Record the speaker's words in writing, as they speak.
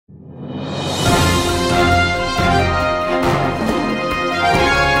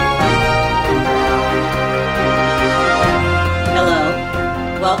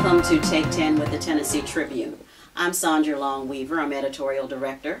Welcome to Take 10 with the Tennessee Tribune. I'm Sandra Long Weaver, I'm editorial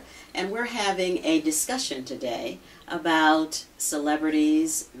director, and we're having a discussion today about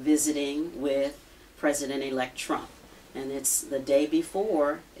celebrities visiting with President-elect Trump. And it's the day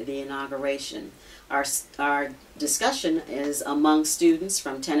before the inauguration. Our discussion is among students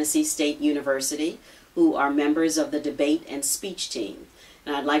from Tennessee State University who are members of the debate and speech team.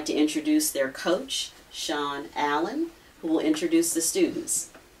 And I'd like to introduce their coach, Sean Allen, who will introduce the students.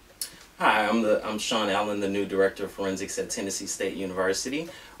 Hi, I'm Sean Allen, the new Director of Forensics at Tennessee State University.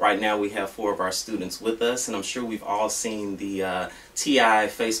 Right now we have 4 of our students with us, and I'm sure we've all seen the TI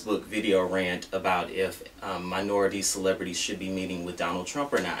Facebook video rant about if minority celebrities should be meeting with Donald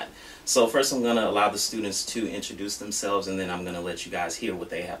Trump or not. So first I'm going to allow the students to introduce themselves, and then I'm going to let you guys hear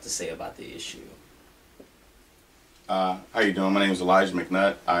what they have to say about the issue. How you doing? My name is Elijah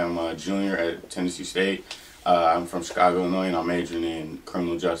McNutt. I'm a junior at Tennessee State. I'm from Chicago, Illinois, and I'm majoring in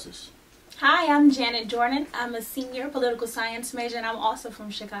criminal justice. Hi, I'm Janet Jordan. I'm a senior political science major, and I'm also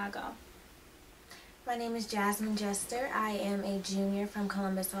from Chicago. My name is Jasmine Jester. I am a junior from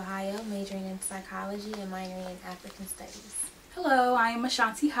Columbus, Ohio, majoring in psychology and minoring in African studies. Hello, I am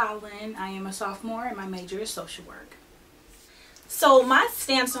Ashanti Holland. I am a sophomore, and my major is social work. So my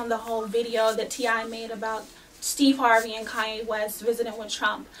stance on the whole video that T.I. made about Steve Harvey and Kanye West visiting with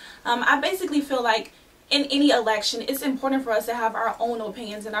Trump, I basically feel like in any election, it's important for us to have our own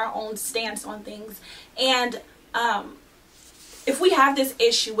opinions and our own stance on things. And if we have this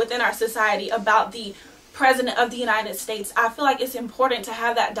issue within our society about the President of the United States, I feel like it's important to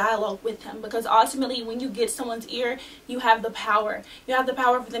have that dialogue with him, because ultimately when you get someone's ear, you have the power. You have the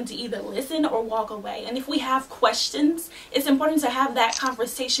power for them to either listen or walk away. And if we have questions, it's important to have that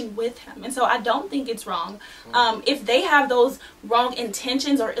conversation with him. And so I don't think it's wrong. If they have those wrong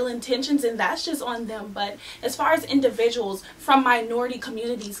intentions or ill intentions, then that's just on them. But as far as individuals from minority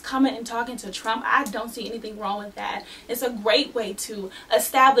communities coming and talking to Trump, I don't see anything wrong with that. It's a great way to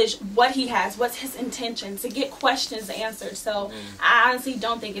establish what he has, what's his intention, to get questions answered. So I honestly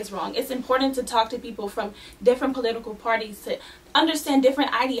don't think it's wrong. It's important to talk to people from different political parties to understand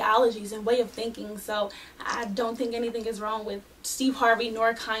different ideologies and way of thinking. So I don't think anything is wrong with Steve Harvey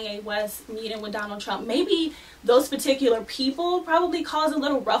nor Kanye West meeting with Donald Trump. Maybe those particular people probably cause a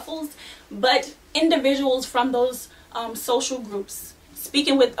little ruffles, but individuals from those social groups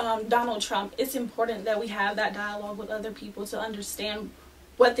speaking with Donald Trump, it's important that we have that dialogue with other people to understand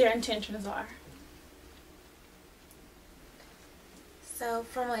what their intentions are. So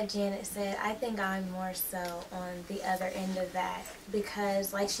from what Janet said, I think I'm more so on the other end of that,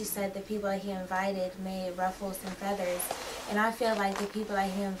 because like she said, the people that he invited made ruffles and feathers, and I feel like the people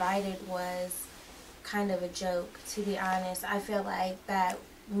that he invited was kind of a joke, to be honest. I feel like that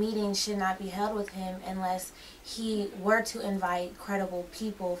meeting should not be held with him unless he were to invite credible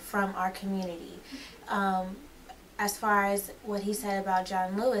people from our community. As far as what he said about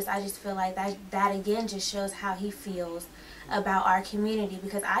John Lewis, I just feel like that again just shows how he feels about our community,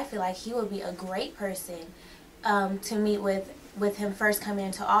 because I feel like he would be a great person to meet with him first coming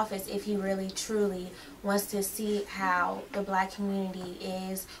into office, if he really truly wants to see how the black community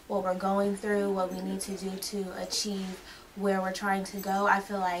is, what we're going through, what we need to do to achieve where we're trying to go. I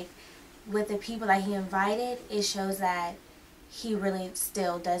feel like with the people that he invited, it shows that he really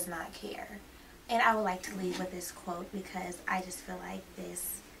still does not care. And I would like to leave with this quote, because I just feel like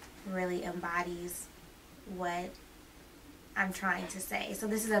this really embodies what I'm trying to say. So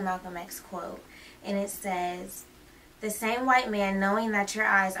this is a Malcolm X quote, and it says, "The same white man, knowing that your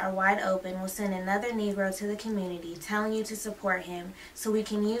eyes are wide open, will send another Negro to the community, telling you to support him so we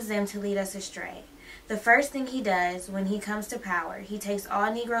can use them to lead us astray. The first thing he does when he comes to power, he takes all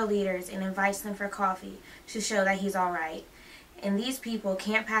Negro leaders and invites them for coffee to show that he's all right. And these people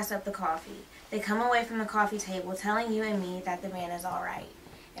can't pass up the coffee. They come away from the coffee table telling you and me that the man is all right."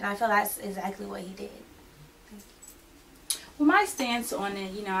 And I feel that's exactly what he did. Well, my stance on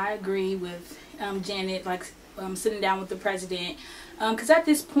it, I agree with Janet, like sitting down with the president, because at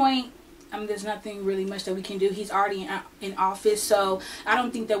this point, there's nothing really much that we can do. He's already in office, so I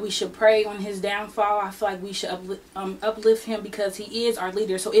don't think that we should pray on his downfall. I feel like we should uplift him, because he is our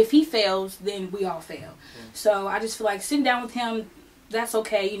leader. So if he fails, then we all fail. So I just feel like sitting down with him, that's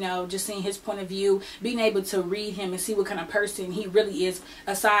okay, just seeing his point of view, being able to read him and see what kind of person he really is,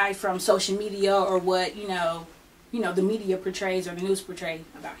 aside from social media or what, the media portrays or the news portray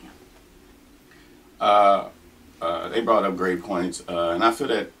about him. They brought up great points, and I feel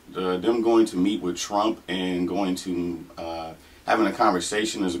that them going to meet with Trump and going to having a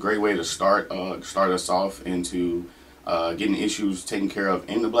conversation is a great way to start us off into getting issues taken care of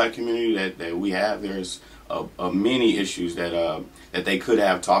in the black community that we have. There's many issues that that they could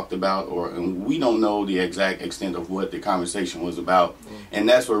have talked about, and we don't know the exact extent of what the conversation was about, and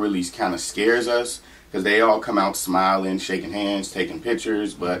that's what really kind of scares us, because they all come out smiling, shaking hands, taking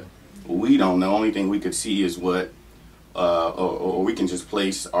pictures, but we don't know. The only thing we could see is what, or we can just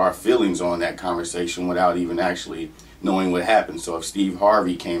place our feelings on that conversation without even actually knowing what happened. So if Steve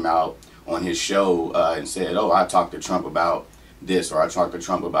Harvey came out on his show and said, "Oh, I talked to Trump about this," or "I talked to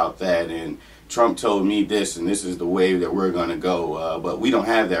Trump about that, and Trump told me this, and this is the way that we're going to go," but we don't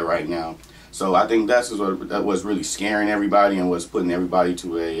have that right now. So I think that was really scaring everybody and was putting everybody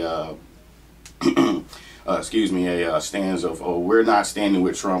to a a stance of, "Oh, we're not standing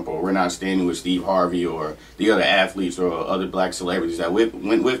with Trump," or "We're not standing with Steve Harvey," or the other athletes or other black celebrities that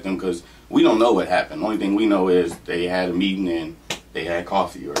went with them, because we don't know what happened. The only thing we know is they had a meeting and they had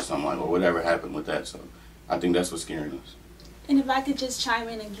coffee or something, or whatever happened with that. So I think that's what's scaring us. And if I could just chime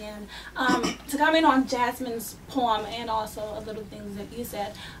in again, to comment on Jasmine's poem and also a little things that you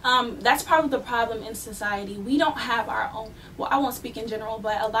said, that's part of the problem in society. We don't have our own, well, I won't speak in general,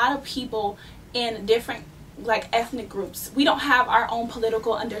 but a lot of people in different like ethnic groups, we don't have our own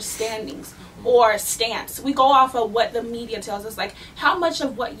political understandings or stance. We go off of what the media tells us. Like, how much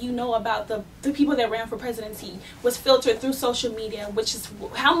of what you know about the people that ran for presidency was filtered through social media, which is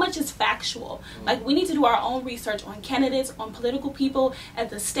how much is factual. Like, we need to do our own research on candidates, on political people at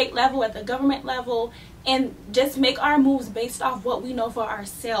the state level, at the government level, and just make our moves based off what we know for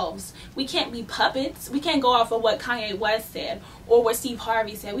ourselves. We can't be puppets. We can't go off of what Kanye West said or what Steve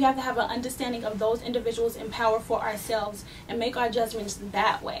Harvey said. We have to have an understanding of those individuals in power for ourselves and make our judgments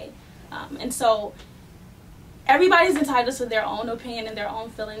that way. And so everybody's entitled to their own opinion and their own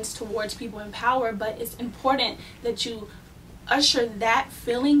feelings towards people in power, but it's important that you usher that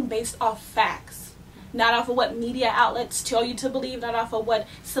feeling based off facts, not off of what media outlets tell you to believe, not off of what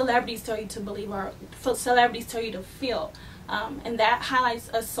celebrities tell you to believe or celebrities tell you to feel. And that highlights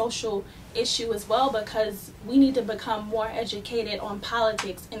a social issue as well, because we need to become more educated on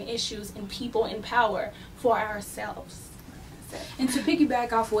politics and issues and people in power for ourselves. And to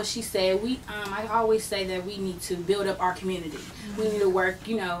piggyback off what she said, I always say that we need to build up our community. We need to work,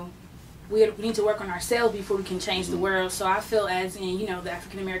 we need to work on ourselves before we can change the world. So I feel as in, the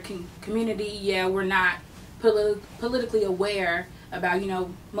African American community, yeah, we're not politically aware about,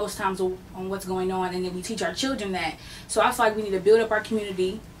 most times on what's going on, and then we teach our children that. So I feel like we need to build up our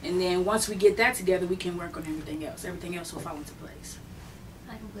community, and then once we get that together, we can work on everything else. Everything else will fall into place.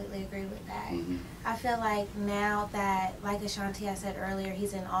 I completely agree with that. I feel like now that, like Ashanti I said earlier,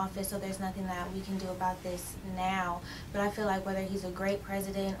 he's in office, so there's nothing that we can do about this now. But I feel like whether he's a great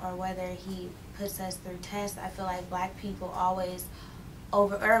president or whether he puts us through tests, I feel like black people always or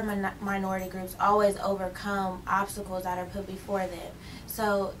minority groups always overcome obstacles that are put before them.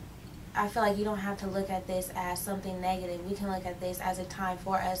 So I feel like you don't have to look at this as something negative. We can look at this as a time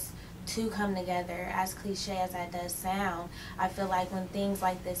for us to come together. As cliche as that does sound, I feel like when things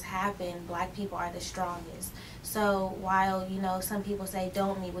like this happen, black people are the strongest. So while, some people say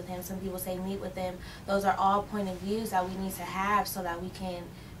don't meet with him, some people say meet with him, those are all point of views that we need to have so that we can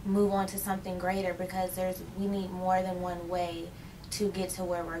move on to something greater, because we need more than one way to get to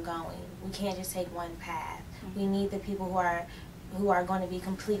where we're going. We can't just take one path. We need the people who are going to be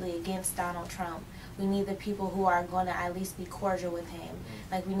completely against Donald Trump. We need the people who are going to at least be cordial with him.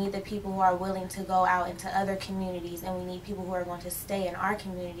 Like, we need the people who are willing to go out into other communities, and we need people who are going to stay in our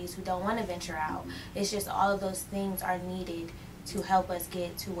communities who don't want to venture out. It's just all of those things are needed to help us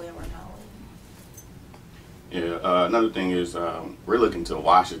get to where we're going. Yeah, another thing is we're looking to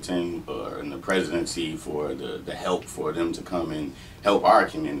Washington and the presidency for the help for them to come and help our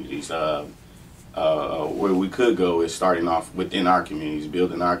communities. Where we could go is starting off within our communities,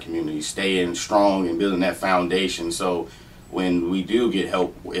 building our communities, staying strong and building that foundation. So when we do get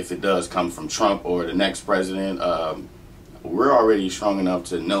help, if it does come from Trump or the next president, we're already strong enough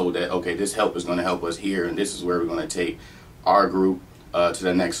to know that, okay, this help is going to help us here, and this is where we're going to take our group to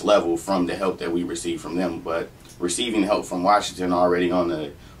the next level from the help that we receive from them. But receiving help from Washington already on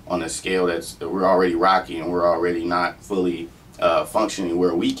a scale that we're already rocky, and we're already not fully functioning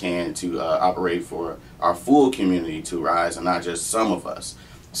where we can to operate for our full community to rise, and not just some of us.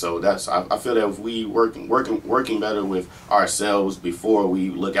 So I feel that if we working better with ourselves before we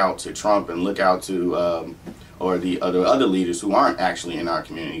look out to Trump and look out to or the other leaders who aren't actually in our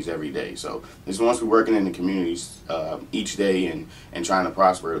communities every day. So it's once we're working in the communities each day and trying to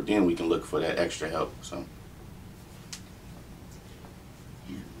prosper, then we can look for that extra help. So.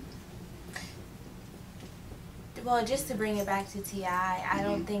 Well, just to bring it back to T.I., I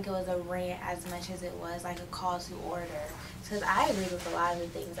don't think it was a rant as much as it was like a call to order. Because I agree with a lot of the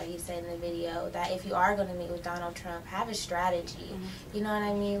things that he said in the video, that if you are going to meet with Donald Trump, have a strategy. You know what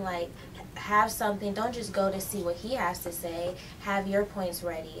I mean? Like, have something. Don't just go to see what he has to say. Have your points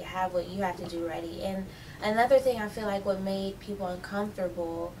ready. Have what you have to do ready. And another thing I feel like what made people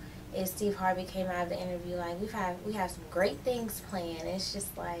uncomfortable is Steve Harvey came out of the interview like, we have some great things planned. It's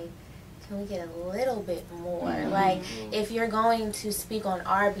just like, can we get a little bit more? Like, if you're going to speak on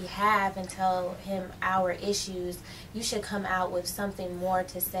our behalf and tell him our issues, you should come out with something more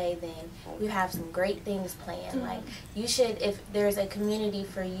to say than we have some great things planned. Like, you should, if there's a community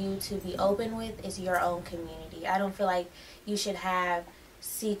for you to be open with, it's your own community. I don't feel like you should have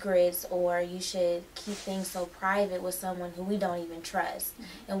secrets or you should keep things so private with someone who we don't even trust.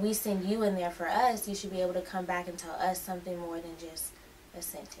 And we send you in there for us, you should be able to come back and tell us something more than just a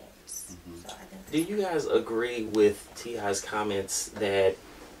sentence. So I think do you guys agree with T.I.'s comments that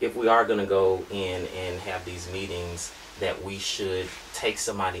if we are going to go in and have these meetings, that we should take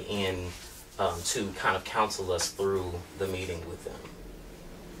somebody in to kind of counsel us through the meeting with them?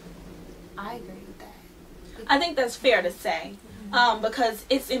 I agree with that. I think that's fair to say, because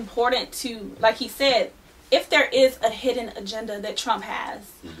it's important to, like he said, if there is a hidden agenda that Trump has,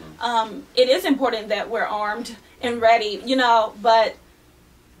 it is important that we're armed and ready, you know, but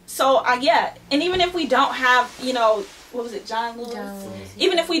so, yeah, and even if we don't have, you know, what was it, John Lewis?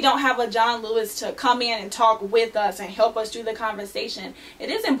 Even if we don't have a John Lewis to come in and talk with us and help us through the conversation, it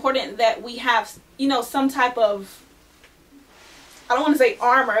is important that we have, you know, some type of, I don't want to say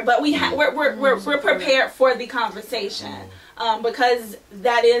armor, but we're prepared for the conversation, because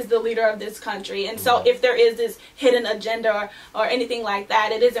that is the leader of this country. And so if there is this hidden agenda or anything like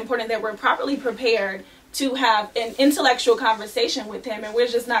that, it is important that we're properly prepared to have an intellectual conversation with him, and we're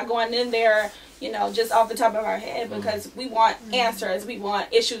just not going in there, you know, just off the top of our head, because we want answers, we want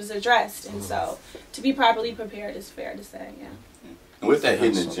issues addressed, and so to be properly prepared is fair to say, And with that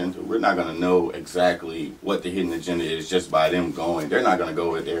hidden agenda, we're not going to know exactly what the hidden agenda is just by them going. They're not going to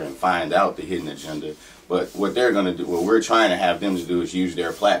go in there and find out the hidden agenda, but what they're going to do, what we're trying to have them to do, is use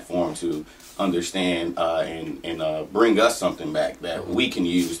their platform to understand and bring us something back that we can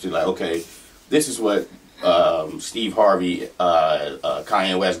use to, like, okay, this is what Steve Harvey,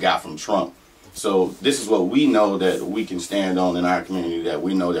 Kanye West got from Trump. So this is what we know that we can stand on in our community, that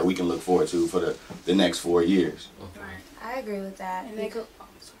we know that we can look forward to for the next 4 years. I agree with that. And that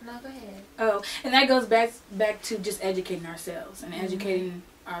no, go ahead. Oh, and that goes back to just educating ourselves and educating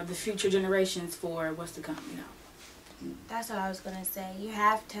the future generations for what's to come, you know. That's what I was going to say. You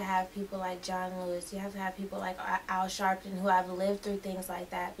have to have people like John Lewis. You have to have people like Al Sharpton who have lived through things like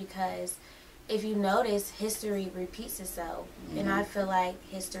that, because if you notice, history repeats itself, and I feel like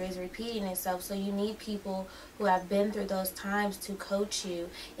history is repeating itself. So you need people who have been through those times to coach you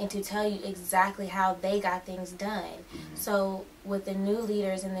and to tell you exactly how they got things done. So with the new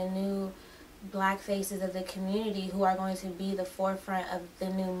leaders and the new black faces of the community who are going to be the forefront of the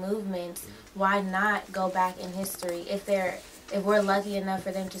new movements, why not go back in history? If we're lucky enough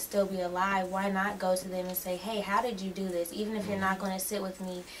for them to still be alive, why not go to them and say, hey, how did you do this? Even if you're not going to sit with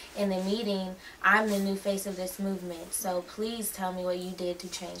me in the meeting, I'm the new face of this movement, so please tell me what you did to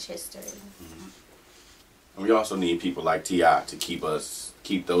change history. And we also need people like T.I. to keep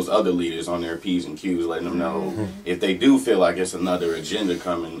those other leaders on their P's and Q's, letting them know if they do feel like it's another agenda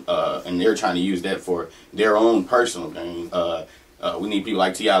coming, and they're trying to use that for their own personal gain. We need people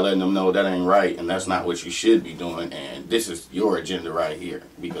like T.I. letting them know that ain't right, and that's not what you should be doing, and this is your agenda right here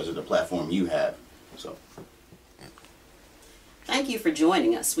because of the platform you have. So, thank you for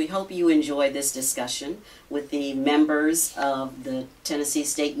joining us. We hope you enjoyed this discussion with the members of the Tennessee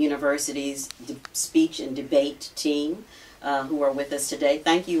State University's speech and debate team who are with us today.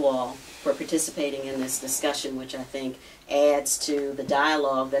 Thank you all for participating in this discussion, which I think adds to the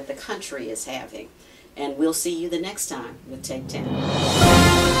dialogue that the country is having. And we'll see you the next time with Take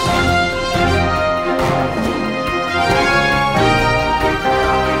 10.